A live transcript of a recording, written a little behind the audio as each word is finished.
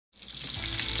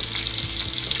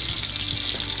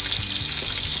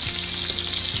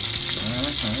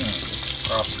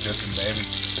off the cooking, baby.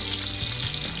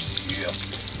 Yeah.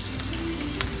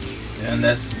 And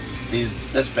this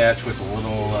batch with a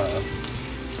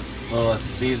little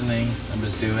seasoning. I'm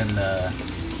just doing the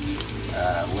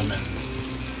lemon,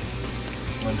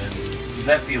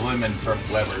 zesty lemon from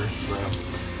Weber. So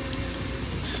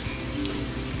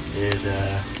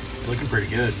it's looking pretty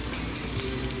good.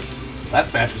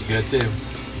 Last batch was good too.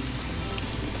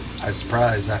 I was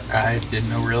surprised. I didn't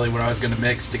know really what I was going to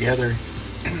mix together.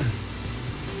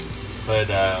 But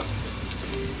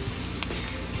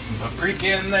some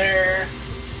paprika in there,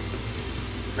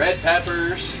 red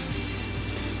peppers,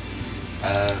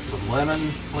 some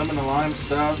lemon and lime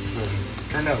stuff, and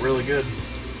it turned out really good.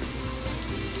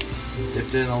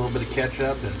 Dipped in a little bit of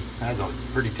ketchup, and that's a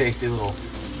pretty tasty little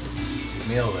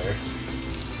meal there.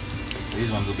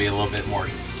 These ones will be a little bit more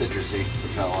citrusy,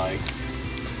 which I like.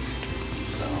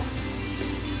 So,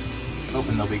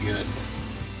 hoping they'll be good.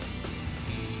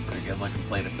 Pretty good looking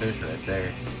plate of fish right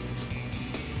there.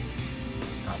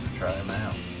 I'm gonna try them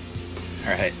out.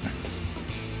 Alright.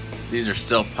 These are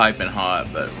still piping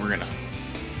hot, but we're gonna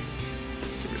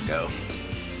give it a go.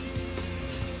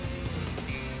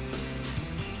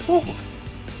 Whew.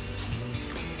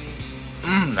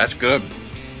 That's good.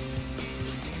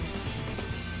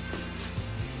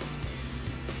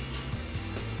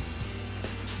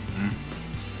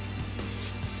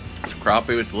 It's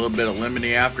crappie with a little bit of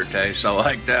lemony aftertaste. I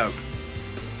like that.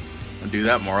 I'll do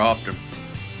that more often.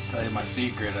 I'll tell you my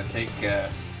secret. I take a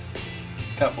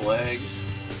couple eggs,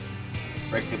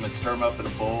 break them and stir them up in a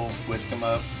bowl, whisk them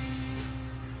up.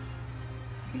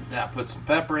 Now put some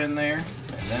pepper in there,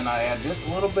 and then I add just a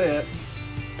little bit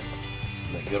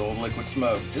of that good old liquid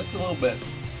smoke, just a little bit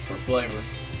for flavor.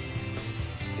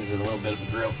 Gives it a little bit of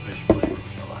a grilled fish flavor,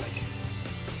 which I like.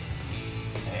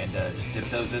 And just dip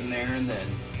those in there, and then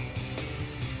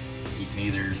you can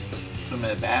either put them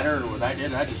in a batter, or what I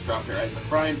did, I just dropped it right in the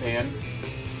frying pan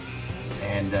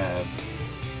and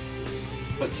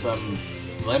put some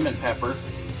lemon pepper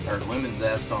or lemon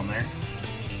zest on there,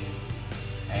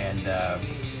 and then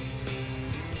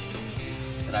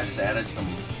I just added some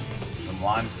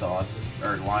lime sauce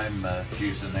or lime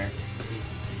juice in there,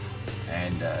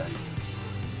 and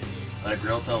let it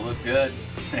grill till it looked good,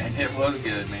 and it was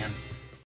good, man.